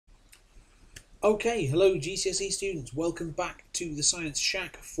Okay, hello GCSE students, welcome back to the Science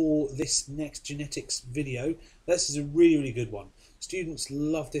Shack for this next genetics video. This is a really good one. Students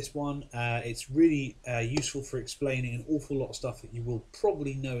love this one. It's really useful for explaining an awful lot of stuff that you will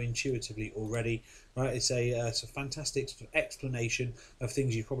probably know intuitively already. Right? It's a fantastic sort of explanation of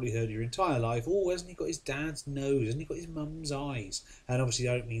things you've probably heard your entire life. Oh, hasn't he got his dad's nose? Hasn't he got his mum's eyes? And obviously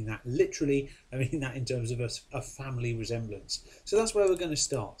I don't mean that literally, I mean that in terms of a family resemblance. So that's where we're going to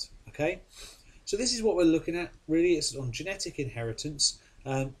start, okay? So this is what we're looking at, really. It's on genetic inheritance.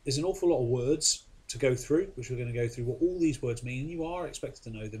 There's an awful lot of words to go through, which we're going to go through what all these words mean. You are expected to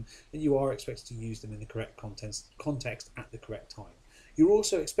know them, and you are expected to use them in the correct context at the correct time. You're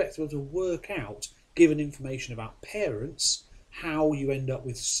also expected to work out, given information about parents, how you end up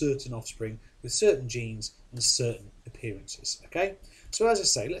with certain offspring, with certain genes and certain appearances. Okay, so as I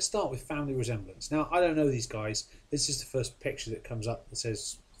say, let's start with family resemblance. Now, I don't know these guys. This is the first picture that comes up that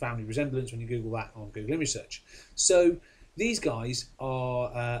says family resemblance when you Google that on Google image search. So these guys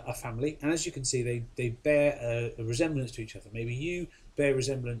are a family, and as you can see, they bear a resemblance to each other. Maybe you bear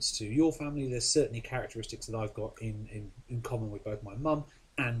resemblance to your family. There's certainly characteristics that I've got in common with both my mum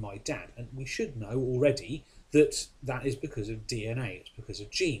and my dad, and we should know already that that is because of DNA. It's because of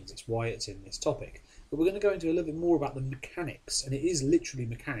genes. It's why it's in this topic. But we're going to go into a little bit more about the mechanics, and it is literally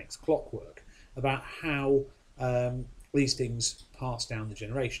mechanics, clockwork, about how these things pass down the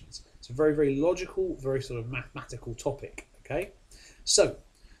generations. It's a very logical, very sort of mathematical topic. Okay, so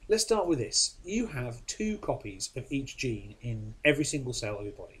let's start with this. You have two copies of each gene in every single cell of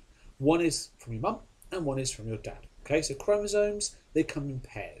your body. One is from your mum and one is from your dad. Okay, so chromosomes, they come in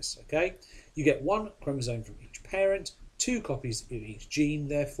pairs. Okay, you get one chromosome from each parent, two copies of each gene,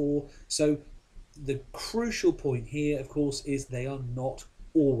 therefore. So the crucial point here, of course, is they are not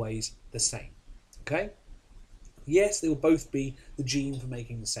always the same. Okay. Yes, they will both be the gene for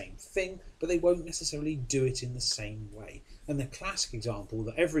making the same thing, but they won't necessarily do it in the same way. And the classic example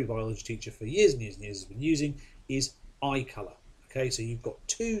that every biology teacher for years and years and years has been using is eye colour. Okay, so you've got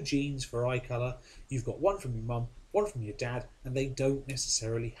two genes for eye colour. You've got one from your mum, one from your dad, and they don't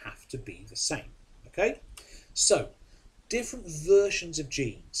necessarily have to be the same. Okay, so different versions of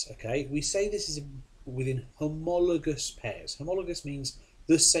genes. Okay, we say this is within homologous pairs. Homologous means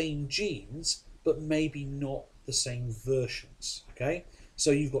the same genes, but maybe not the same versions. Okay,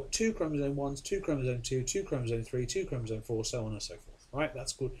 so you've got two chromosome 1s, two chromosome 2, two chromosome 3, two chromosome 4, so on and so forth. Right,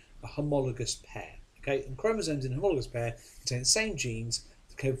 that's called a homologous pair. Okay, and chromosomes in a homologous pair contain the same genes,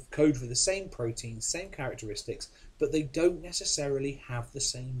 code for the same proteins, same characteristics, but they don't necessarily have the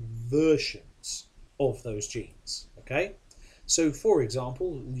same versions of those genes. Okay, so for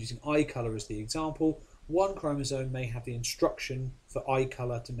example, using eye color as the example, one chromosome may have the instruction for eye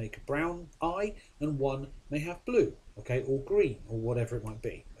colour to make a brown eye, and one may have blue, okay, or green, or whatever it might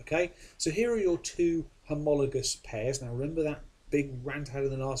be, okay? So here are your two homologous pairs. Now remember that big rant I had in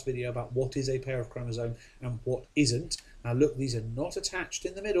the last video about what is a pair of chromosome and what isn't. Now look, these are not attached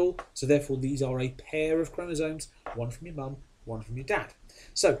in the middle, so therefore these are a pair of chromosomes, one from your mum, one from your dad.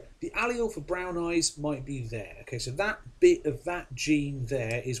 So the allele for brown eyes might be there, okay? So that bit of that gene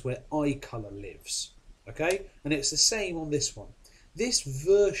there is where eye colour lives. Okay, and it's the same on this one. This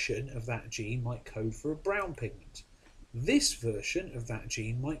version of that gene might code for a brown pigment. This version of that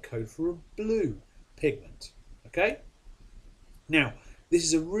gene might code for a blue pigment. Okay, now this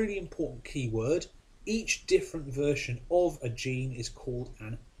is a really important keyword. Each different version of a gene is called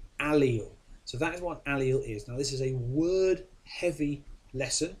an allele. So that is what an allele is. Now this is a word heavy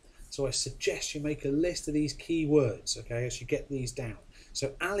lesson, so I suggest you make a list of these keywords, okay, as you get these down. So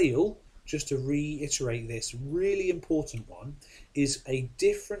allele, just to reiterate this really important one, is a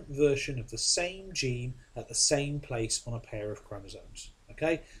different version of the same gene at the same place on a pair of chromosomes.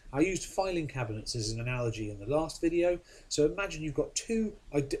 Okay, I used filing cabinets as an analogy in the last video. So imagine you've got two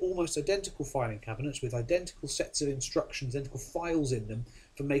almost identical filing cabinets with identical sets of instructions, identical files in them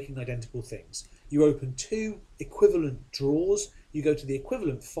for making identical things. You open two equivalent drawers, you go to the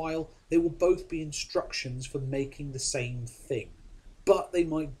equivalent file, they will both be instructions for making the same thing, but they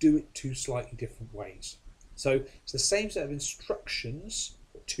might do it two slightly different ways. So it's the same set of instructions,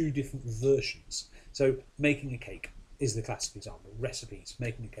 but two different versions. So making a cake is the classic example. Recipes,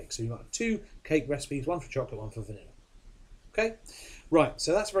 making a cake. So you might have two cake recipes, one for chocolate, one for vanilla. Okay, right,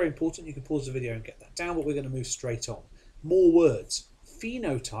 so that's very important. You can pause the video and get that down, but we're going to move straight on. More words,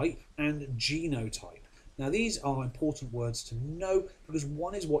 phenotype and genotype. Now these are important words to know because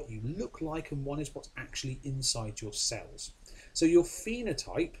one is what you look like and one is what's actually inside your cells. So your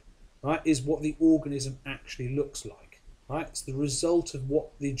phenotype, right, is what the organism actually looks like, right? It's the result of what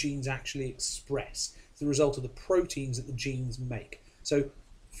the genes actually express. It's the result of the proteins that the genes make. So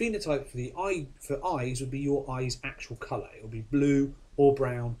Phenotype for the eye for eyes would be your eye's actual colour. It will be blue or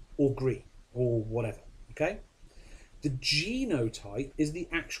brown or green or whatever. Okay. The genotype is the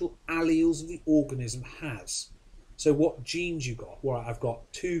actual alleles the organism has. So what genes you got? Well, I've got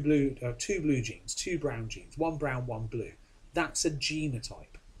two blue genes, two brown genes, one brown, one blue. That's a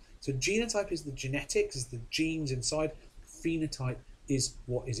genotype. So genotype is the genetics, is the genes inside. Phenotype is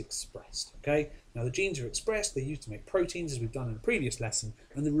what is expressed. Okay. Now the genes are expressed. They're used to make proteins, as we've done in a previous lesson,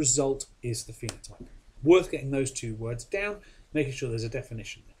 and the result is the phenotype. Worth getting those two words down, making sure there's a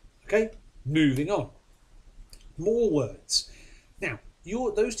definition there. Okay. Moving on. More words. Now,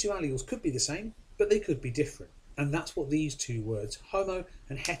 those two alleles could be the same, but they could be different. And that's what these two words, homo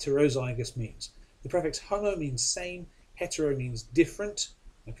and heterozygous, means. The prefix homo means same, hetero means different.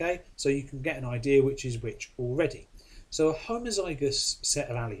 Okay, so you can get an idea which is which already. So a homozygous set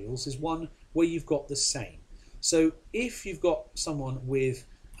of alleles is one where you've got the same. So if you've got someone with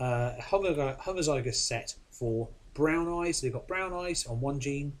a homozygous set for brown eyes, they've got brown eyes on one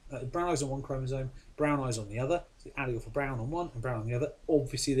gene, brown eyes on one chromosome, brown eyes on the other, so the allele for brown on one and brown on the other,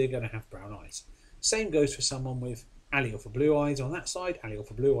 obviously they're going to have brown eyes. Same goes for someone with allele for blue eyes on that side, allele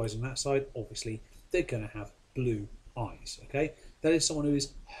for blue eyes on that side, obviously they're going to have blue eyes. Okay, that is someone who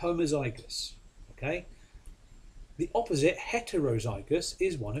is homozygous. Okay, the opposite, heterozygous,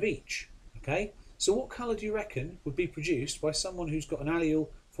 is one of each. Okay, so what colour do you reckon would be produced by someone who's got an allele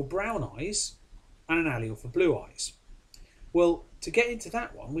for brown eyes and an allele for blue eyes? Well, to get into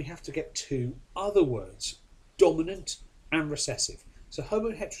that one, we have to get two other words, dominant and recessive. So homo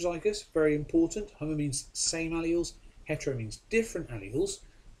and heterozygous, very important. Homo means same alleles, hetero means different alleles.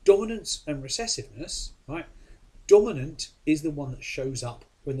 Dominance and recessiveness, right? Dominant is the one that shows up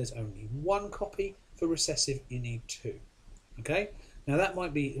when there's only one copy. For recessive, you need two. Okay? Now that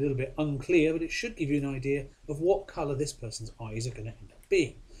might be a little bit unclear, but it should give you an idea of what colour this person's eyes are going to end up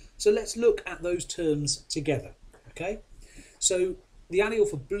being. So let's look at those terms together. Okay? So the allele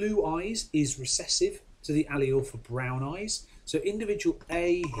for blue eyes is recessive to the allele for brown eyes. So individual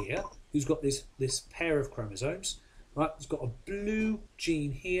A here, who's got this pair of chromosomes, right, has got a blue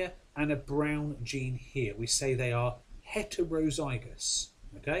gene here and a brown gene here. We say they are heterozygous.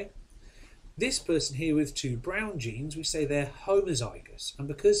 Okay? This person here with two brown genes, we say they're homozygous. And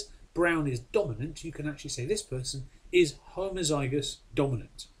because brown is dominant, you can actually say this person is homozygous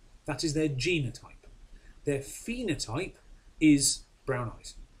dominant. That is their genotype. Their phenotype is brown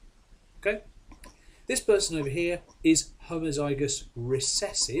eyes. Okay? This person over here is homozygous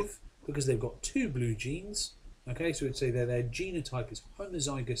recessive because they've got two blue genes. Okay, so we'd say their genotype is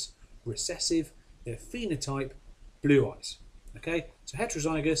homozygous recessive, their phenotype blue eyes. Okay, so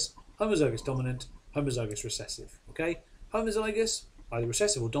heterozygous, homozygous dominant, homozygous recessive. Okay, homozygous, either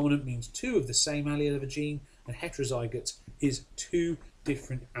recessive or dominant, means two of the same allele of a gene, and heterozygous is two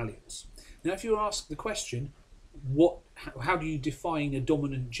different alleles. Now, if you ask the question, how do you define a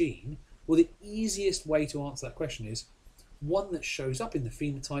dominant gene? Well, the easiest way to answer that question is one that shows up in the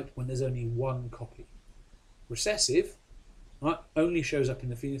phenotype when there's only one copy. Recessive, right, only shows up in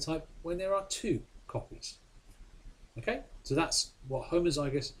the phenotype when there are two copies. Okay, so that's what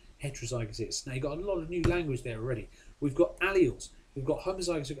homozygous, heterozygous is. Now you've got a lot of new language there already. We've got alleles, we've got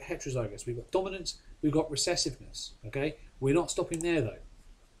homozygous, we've got heterozygous, we've got dominance, we've got recessiveness. Okay, we're not stopping there though.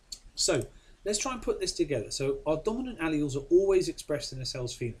 So let's try and put this together. So our dominant alleles are always expressed in a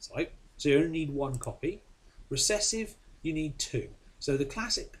cell's phenotype, so you only need one copy. Recessive, you need two. So the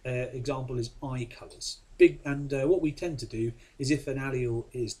classic example is eye colours. What we tend to do is if an allele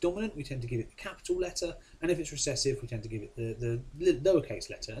is dominant, we tend to give it the capital letter, and if it's recessive, we tend to give it the lowercase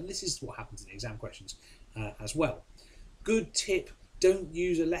letter. And this is what happens in the exam questions as well. Good tip, don't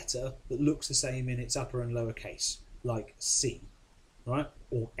use a letter that looks the same in its upper and lower case, like C, right,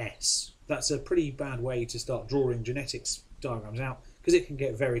 or S. That's a pretty bad way to start drawing genetics diagrams out because it can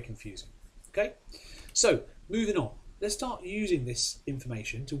get very confusing. Okay, so moving on. Let's start using this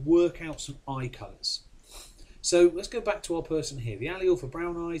information to work out some eye colours. So let's go back to our person here, the allele for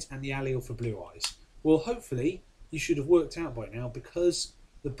brown eyes and the allele for blue eyes. Well, hopefully you should have worked out by now, because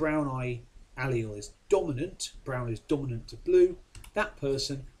the brown eye allele is dominant, brown is dominant to blue, that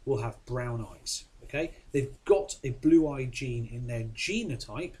person will have brown eyes. Okay, they've got a blue eye gene in their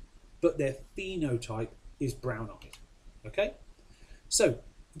genotype, but their phenotype is brown eyed. Okay, so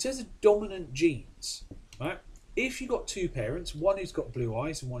in terms of dominant genes, right? If you've got two parents, one who's got blue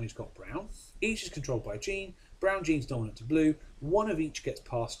eyes and one who's got brown, each is controlled by a gene. Brown gene's dominant to blue. One of each gets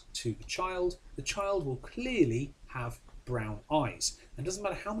passed to the child. The child will clearly have brown eyes. And it doesn't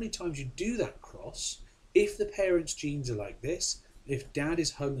matter how many times you do that cross, if the parents' genes are like this, if dad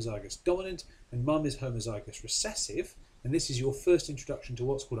is homozygous dominant and mum is homozygous recessive, and this is your first introduction to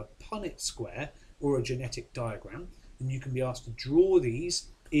what's called a Punnett square or a genetic diagram, and you can be asked to draw these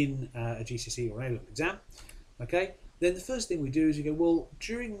in a GCSE or an A-level exam, okay, then the first thing we do is you go, well,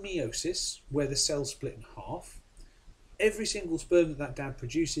 during meiosis, where the cells split in half, every single sperm that dad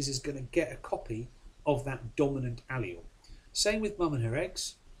produces is going to get a copy of that dominant allele. Same with mum and her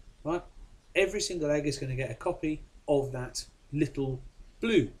eggs, right? Every single egg is going to get a copy of that little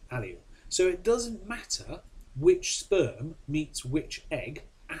blue allele. So it doesn't matter which sperm meets which egg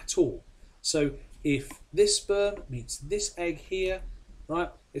at all. So if this sperm meets this egg here, right,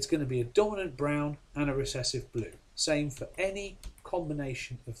 it's going to be a dominant brown and a recessive blue. Same for any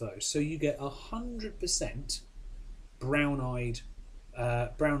combination of those. So you get 100% brown-eyed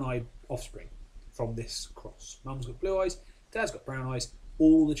offspring from this cross. Mum's got blue eyes, dad's got brown eyes.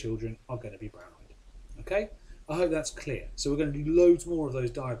 All the children are going to be brown-eyed. Okay, I hope that's clear. So we're going to do loads more of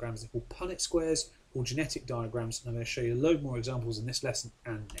those diagrams. They're called Punnett squares or genetic diagrams, and I'm going to show you a load more examples in this lesson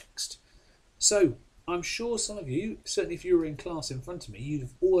and next. So I'm sure some of you, certainly if you were in class in front of me, you'd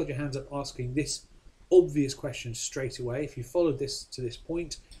have all had your hands up asking this obvious question straight away. If you followed this to this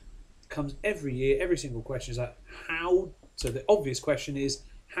point, it comes every year, every single question is like, how? So the obvious question is,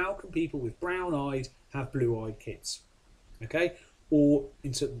 how can people with brown eyes have blue-eyed kids? Okay, or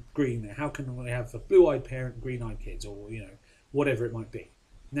insert green there. How can they have a blue-eyed parent, green-eyed kids, or whatever it might be.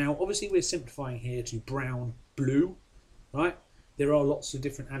 Now, obviously, we're simplifying here to brown, blue, right? There are lots of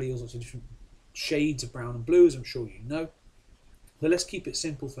different alleles, lots of different shades of brown and blue, as I'm sure you know. But let's keep it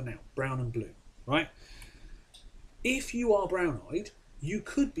simple for now, brown and blue, right? If you are brown-eyed, you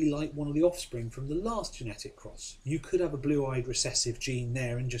could be like one of the offspring from the last genetic cross. You could have a blue-eyed recessive gene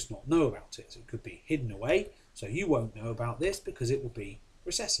there and just not know about it. So it could be hidden away, so you won't know about this because it will be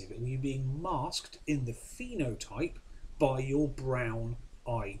recessive. It will be being masked in the phenotype by your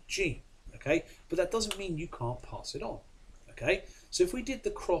brown-eyed gene, okay? But that doesn't mean you can't pass it on, okay? So if we did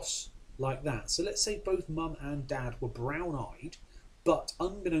the cross like that, so let's say both mum and dad were brown-eyed, but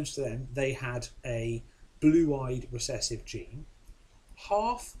unbeknownst to them, they had a blue-eyed recessive gene.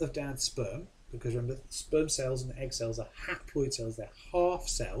 Half of dad's sperm, because remember, sperm cells and the egg cells are haploid cells, they're half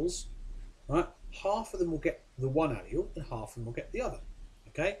cells, right? Half of them will get the one allele and half of them will get the other,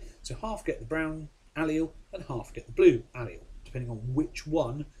 okay? So half get the brown allele and half get the blue allele, depending on which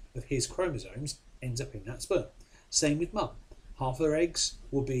one of his chromosomes ends up in that sperm. Same with mum. Half of her eggs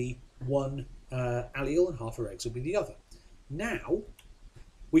will be one allele and half her eggs will be the other. Now,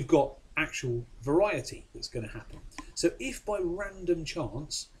 we've got actual variety that's going to happen. So if by random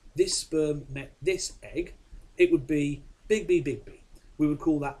chance this sperm met this egg, it would be big B, big B. We would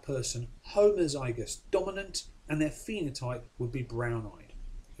call that person homozygous dominant and their phenotype would be brown-eyed.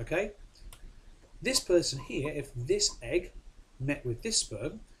 Okay? This person here, if this egg met with this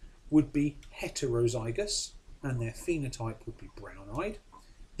sperm, would be heterozygous and their phenotype would be brown-eyed.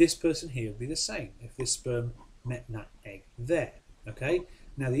 This person here would be the same if this sperm met that egg there. Okay?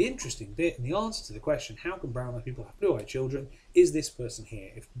 Now the interesting bit and the answer to the question, how can brown-eyed people have blue-eyed children, is this person here.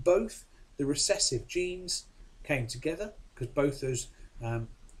 If both the recessive genes came together, because both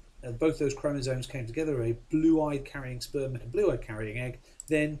those chromosomes came together, a blue-eyed carrying sperm and a blue-eyed carrying egg,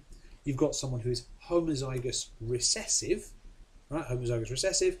 then you've got someone who is homozygous recessive, right? Homozygous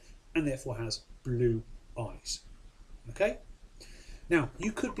recessive, and therefore has blue eyes. Okay? Now,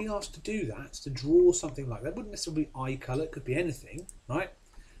 you could be asked to do that, to draw something like that. It wouldn't necessarily be eye colour, it could be anything, right?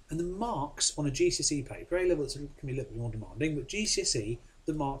 And the marks on a GCSE paper, A-level can be a little bit more demanding, but GCSE,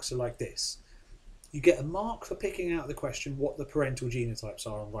 the marks are like this. You get a mark for picking out of the question what the parental genotypes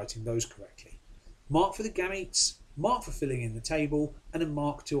are and writing those correctly. Mark for the gametes, mark for filling in the table, and a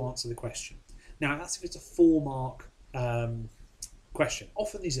mark to answer the question. Now, that's if it's a 4-mark question.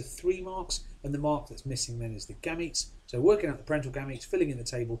 Often these are 3 marks, and the mark that's missing then is the gametes. So working out the parental gametes, filling in the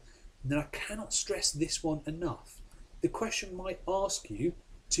table, and then I cannot stress this one enough. The question might ask you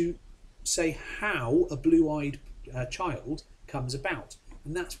to say how a blue-eyed child comes about,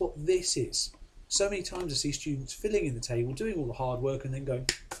 and that's what this is. So many times I see students filling in the table, doing all the hard work, and then going,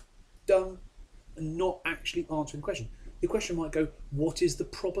 done, and not actually answering the question. The question might go, what is the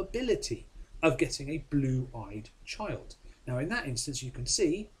probability of getting a blue-eyed child? Now, in that instance, you can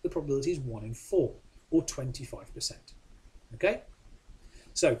see the probability is 1 in 4, or 25%. Okay?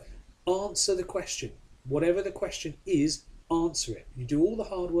 So, answer the question. Whatever the question is, answer it. You do all the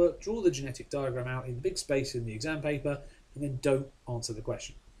hard work, draw the genetic diagram out in the big space in the exam paper, and then don't answer the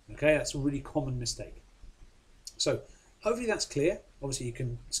question. Okay, that's a really common mistake. So, hopefully that's clear. Obviously, you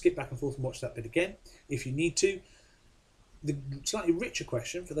can skip back and forth and watch that bit again if you need to. The slightly richer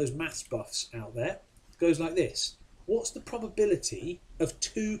question for those maths buffs out there goes like this. what's the probability of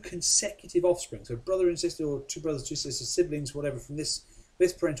two consecutive offspring, so brother and sister, or two brothers, two sisters, siblings, whatever, from this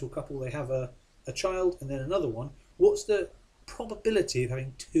parental couple, they have a child and then another one. What's the probability of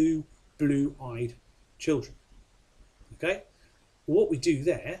having two blue-eyed children? Okay, what we do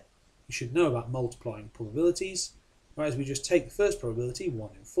there, you should know about multiplying probabilities, right? As we just take the first probability, 1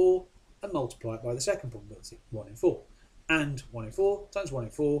 in 4, and multiply it by the second probability, 1 in 4. And 1 in 4 times 1 in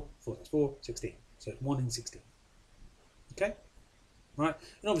 4, 4 times 4, 16. So it's 1 in 16. Okay? Right?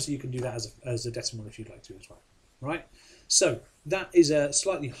 And obviously you can do that as a decimal if you'd like to as well. Right? So that is a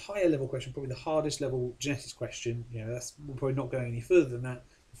slightly higher level question, probably the hardest level genetics question. You know, we're probably not going any further than that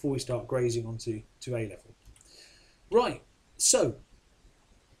before we start grazing onto A level. Right, so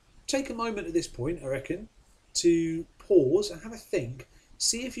take a moment at this point, I reckon, to pause and have a think.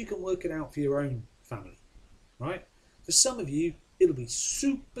 See if you can work it out for your own family, right? For some of you, it'll be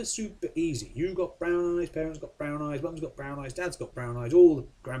super, super easy. You've got brown eyes, parents got brown eyes, mum's got brown eyes, dad's got brown eyes, all the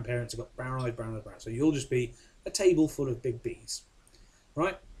grandparents have got brown eyes, brown eyes, brown eyes. So you'll just be a table full of big B's,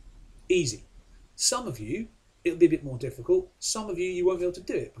 right? Easy. Some of you, it'll be a bit more difficult. Some of you, you won't be able to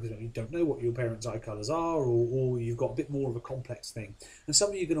do it because you don't know what your parents' eye colours are, or you've got a bit more of a complex thing. And some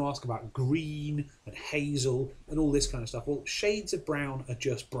of you are going to ask about green and hazel and all this kind of stuff. Well, shades of brown are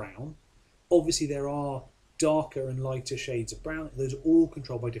just brown. Obviously, there are darker and lighter shades of brown. Those are all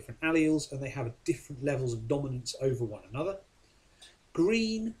controlled by different alleles, and they have different levels of dominance over one another.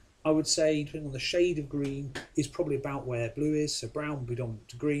 Green, I would say, depending on the shade of green, is probably about where blue is. So brown will be dominant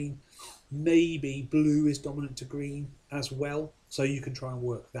to green. Maybe blue is dominant to green as well, so you can try and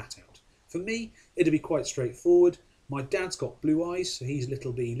work that out. For me, it'll be quite straightforward. My dad's got blue eyes, so he's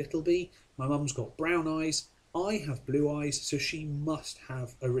little b, little b. My mum's got brown eyes. I have blue eyes, so she must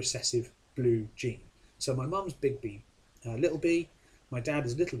have a recessive blue gene. So my mum's big B, little b. My dad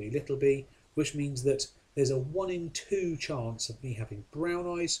is little b, which means that there's a 1 in 2 chance of me having brown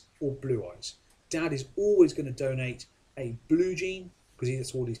eyes or blue eyes. Dad is always going to donate a blue gene, because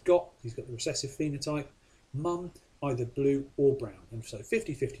that's all he's got the recessive phenotype. Mum, either blue or brown. And so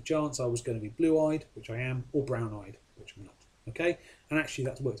 50-50 chance I was going to be blue-eyed, which I am, or brown-eyed, which I'm not. Okay? And actually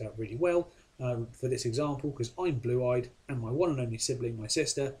that's worked out really well for this example, because I'm blue-eyed and my one and only sibling, my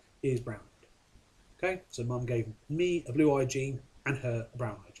sister, is brown-eyed. Okay? So Mum gave me a blue-eyed gene and her a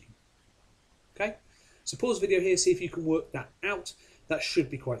brown-eyed gene. Okay? So pause the video here, see if you can work that out. That should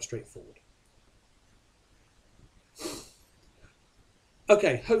be quite straightforward.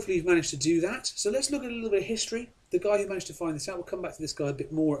 Okay, hopefully you've managed to do that. So let's look at a little bit of history. The guy who managed to find this out, we'll come back to this guy a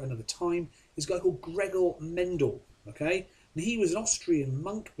bit more at another time, is a guy called Gregor Mendel. Okay, and he was an Austrian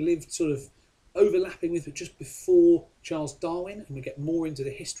monk, lived sort of overlapping with, but just before Charles Darwin, and we get more into the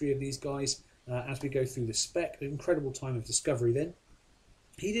history of these guys as we go through the spec. An incredible time of discovery then.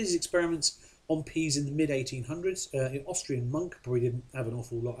 He did his experiments on peas in the mid-1800s. An Austrian monk, probably didn't have an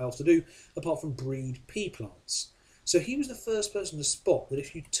awful lot else to do apart from breed pea plants. So he was the first person to spot that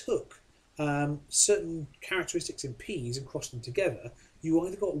if you took certain characteristics in peas and crossed them together, you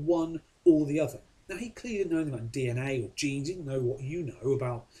either got one or the other. Now, he clearly didn't know anything about DNA or genes. He didn't know what you know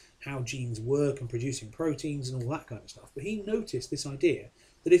about how genes work and producing proteins and all that kind of stuff. But he noticed this idea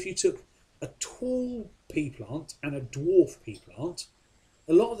that if you took a tall pea plant and a dwarf pea plant,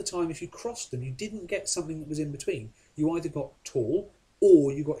 a lot of the time if you crossed them, you didn't get something that was in between. You either got tall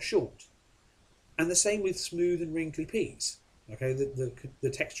or you got short. And the same with smooth and wrinkly peas, okay, the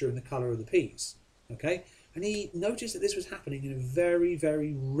texture and the colour of the peas, okay? And he noticed that this was happening in a very,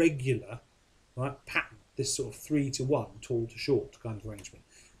 very regular, right, pattern, this sort of 3-to-1, tall to short kind of arrangement.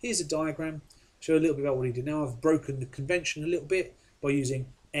 Here's a diagram, show a little bit about what he did. Now I've broken the convention a little bit by using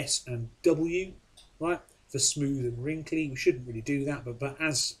S and W, right, for smooth and wrinkly. We shouldn't really do that, but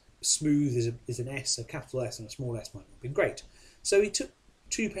as smooth is an S, a capital S and a small s might not have been great. So he took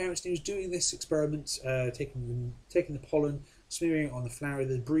 2 parents, and he was doing this experiment, taking the pollen, smearing it on the flower,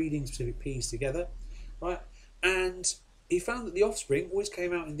 the breeding specific peas together, right? And he found that the offspring always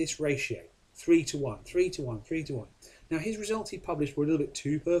came out in this ratio, 3-to-1, 3-to-1, 3-to-1. Now his results he published were a little bit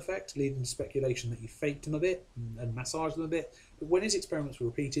too perfect, leading to speculation that he faked them a bit and massaged them a bit. But when his experiments were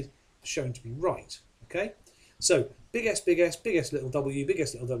repeated, shown to be right. Okay, so big S, little w, big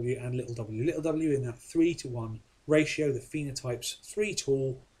S, little w, and little w in that 3-to-1 ratio, the phenotypes 3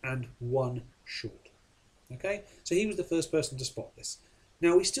 tall and 1 short. Okay, so he was the first person to spot this.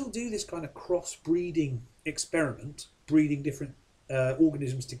 Now we still do this kind of cross-breeding experiment, breeding different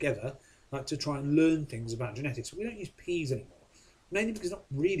organisms together, like to try and learn things about genetics. We don't use peas anymore, mainly because it's not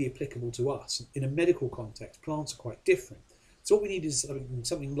really applicable to us. In a medical context, plants are quite different. So what we need is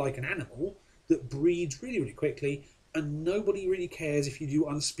something like an animal that breeds really, really quickly, and nobody really cares if you do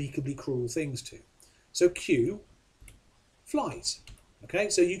unspeakably cruel things to. So Q flies. Okay,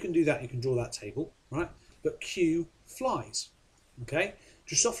 so you can do that, you can draw that table, right? But Q, flies. Okay,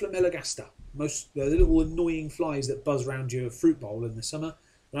 Drosophila melanogaster, the little annoying flies that buzz around your fruit bowl in the summer,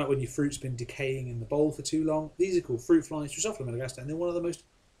 right, when your fruit's been decaying in the bowl for too long. These are called fruit flies, Drosophila melanogaster, and they're one of the most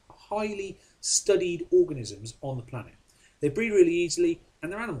highly studied organisms on the planet. They breed really easily,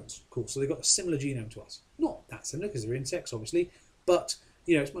 and they're animals, of course, so they've got a similar genome to us. Not that similar, because they're insects, obviously, but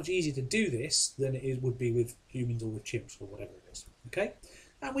you know, it's much easier to do this than it would be with humans or with chimps or whatever it is. Okay,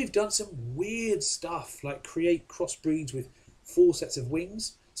 and we've done some weird stuff like create crossbreeds with 4 sets of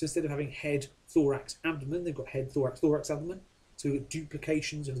wings. So instead of having head, thorax, abdomen, they've got head, thorax, thorax, abdomen. So we've got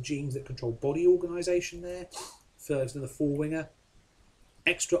duplications of the genes that control body organisation there. First, another 4-winger.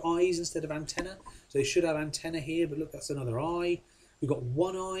 Extra eyes instead of antenna. So they should have antenna here, but look, that's another eye. We've got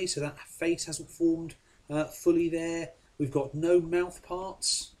 1 eye, so that face hasn't formed fully there. We've got no mouth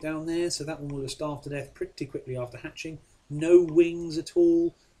parts down there, so that one will have starved to death pretty quickly after hatching. No wings at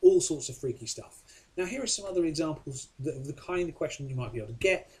all sorts of freaky stuff. Now here are some other examples of the kind of question you might be able to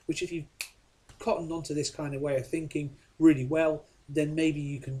get, which if you've cottoned onto this kind of way of thinking really well, then maybe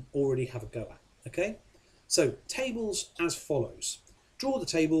you can already have a go at. Okay, so tables as follows. Draw the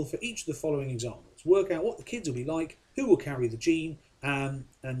table for each of the following examples. Work out what the kids will be like, who will carry the gene, and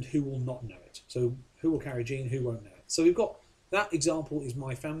who will not know it. So who will carry a gene, who won't know it. So we've got, that example is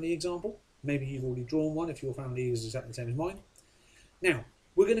my family example. Maybe you've already drawn one if your family is exactly the same as mine. Now,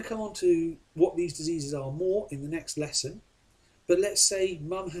 we're going to come on to what these diseases are more in the next lesson. But let's say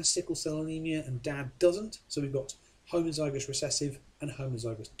mum has sickle cell anemia and dad doesn't. So we've got homozygous recessive and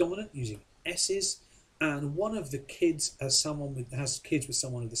homozygous dominant using S's. And one of the kids has kids with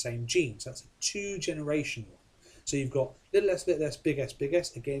someone with the same gene. So that's a 2-generation one. So you've got little s, bit less, big S, big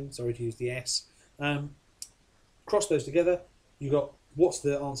S. Again, sorry to use the S. Cross those together. You've got what's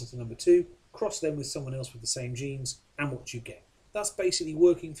the answer to number 2. Cross them with someone else with the same genes, and what you get. That's basically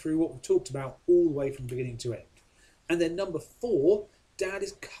working through what we've talked about all the way from beginning to end. And then number 4, dad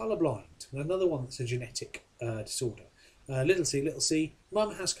is colourblind. Another one that's a genetic disorder. Little c,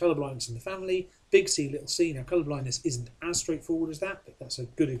 mum has colourblindness in the family. Big C, little c. Now, colourblindness isn't as straightforward as that, but that's a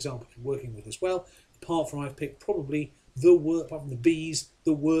good example for working with as well. Apart from I've picked probably apart from the B's,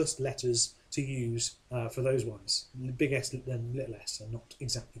 the worst letters to use for those ones. Big S and little s are not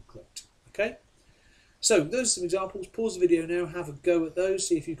exactly great. Okay? So those are some examples. Pause the video now, have a go at those,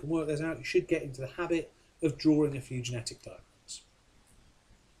 see if you can work those out. You should get into the habit of drawing a few genetic diagrams.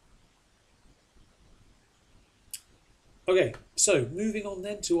 Okay, so moving on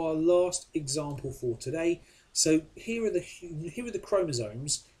then to our last example for today. So here are the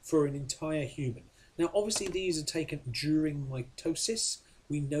chromosomes for an entire human. Now obviously these are taken during mitosis.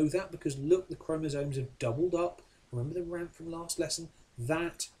 We know that because look, the chromosomes have doubled up. Remember the rant from last lesson?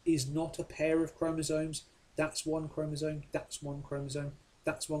 That is not a pair of chromosomes. That's one chromosome, that's one chromosome,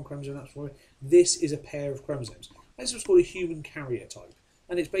 that's one chromosome, that's one. This is a pair of chromosomes. This is what's called a human carrier type.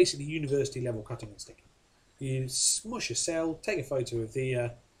 And it's basically university level cutting and sticking. You smush a cell, take a photo of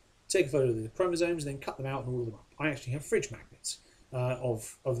the chromosomes, and then cut them out and order them up. I actually have fridge magnets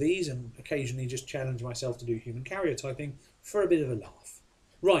of these, and occasionally just challenge myself to do human carrier typing for a bit of a laugh.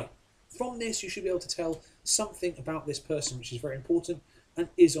 Right, from this you should be able to tell something about this person, which is very important and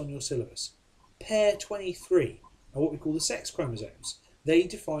is on your syllabus. Pair 23 are what we call the sex chromosomes. They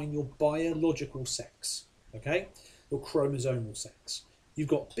define your biological sex, okay, your chromosomal sex. You've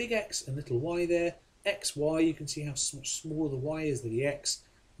got big X and little y there. XY, you can see how much smaller the Y is than the X.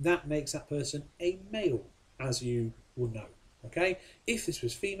 That makes that person a male, as you will know. Okay, if this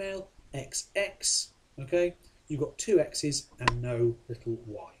was female, XX. Okay, you've got 2 X's and no little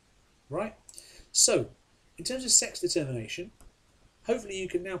Y. Right. So, in terms of sex determination, hopefully you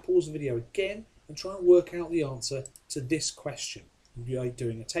can now pause the video again and try and work out the answer to this question. You're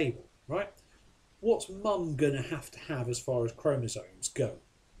doing a table, right? What's mum gonna have to have as far as chromosomes go?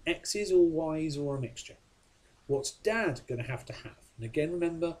 X's or Y's or a mixture? What's dad going to have? And again,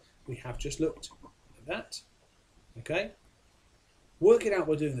 remember, we have just looked at that. Okay? Work it out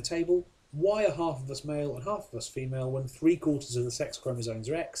by doing the table. Why are half of us male and half of us female when 3/4 of the sex chromosomes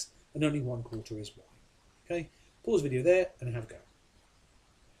are X and only 1/4 is Y? Okay? Pause the video there and have a go.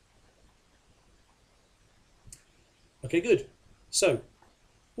 Okay, good. So,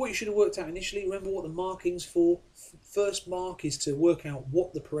 what you should have worked out initially, remember what the markings for. First mark is to work out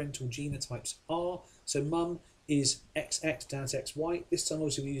what the parental genotypes are. So mum is XX, dad's XY. This time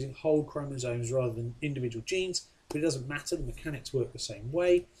obviously we're using whole chromosomes rather than individual genes, but it doesn't matter, the mechanics work the same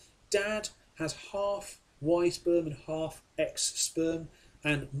way. Dad has half Y sperm and half X sperm,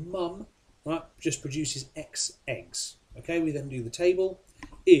 and mum, right, just produces X eggs. Okay, we then do the table.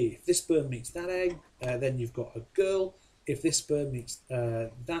 If this sperm meets that egg, then you've got a girl. If this sperm meets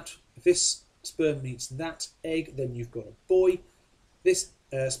if this sperm meets that egg, then you've got a boy. This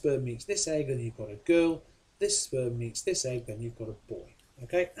sperm meets this egg, then you've got a girl. This sperm meets this egg, then you've got a boy.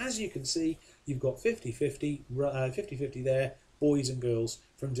 Okay, as you can see, you've got 50-50 there, boys and girls,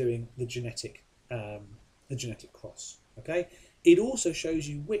 from doing the genetic cross. Okay, it also shows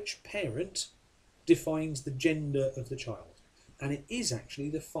you which parent defines the gender of the child, and it is actually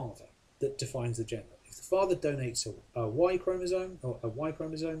the father that defines the gender. If the father donates a Y chromosome or a Y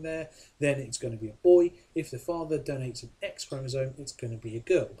chromosome there, then it's going to be a boy. If the father donates an X chromosome, it's going to be a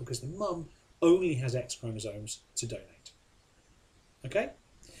girl, because the mum only has X chromosomes to donate. Okay,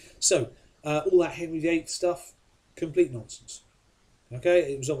 so all that Henry VIII stuff, complete nonsense.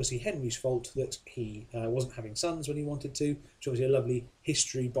 Okay, it was obviously Henry's fault that he wasn't having sons when he wanted to, which obviously a lovely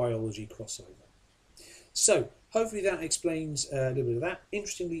history-biology crossover. So, hopefully that explains a little bit of that.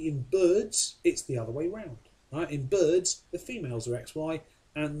 Interestingly, in birds, it's the other way round. Right? In birds, the females are XY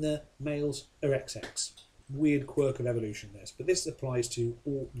and the males are XX. Weird quirk of evolution this, but this applies to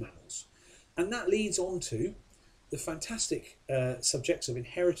all mammals. And that leads on to the fantastic subjects of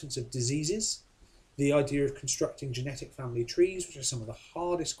inheritance of diseases, the idea of constructing genetic family trees, which are some of the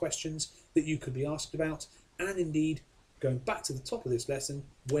hardest questions that you could be asked about, and indeed, going back to the top of this lesson,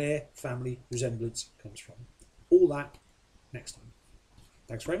 where family resemblance comes from. All that next time.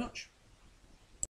 Thanks very much.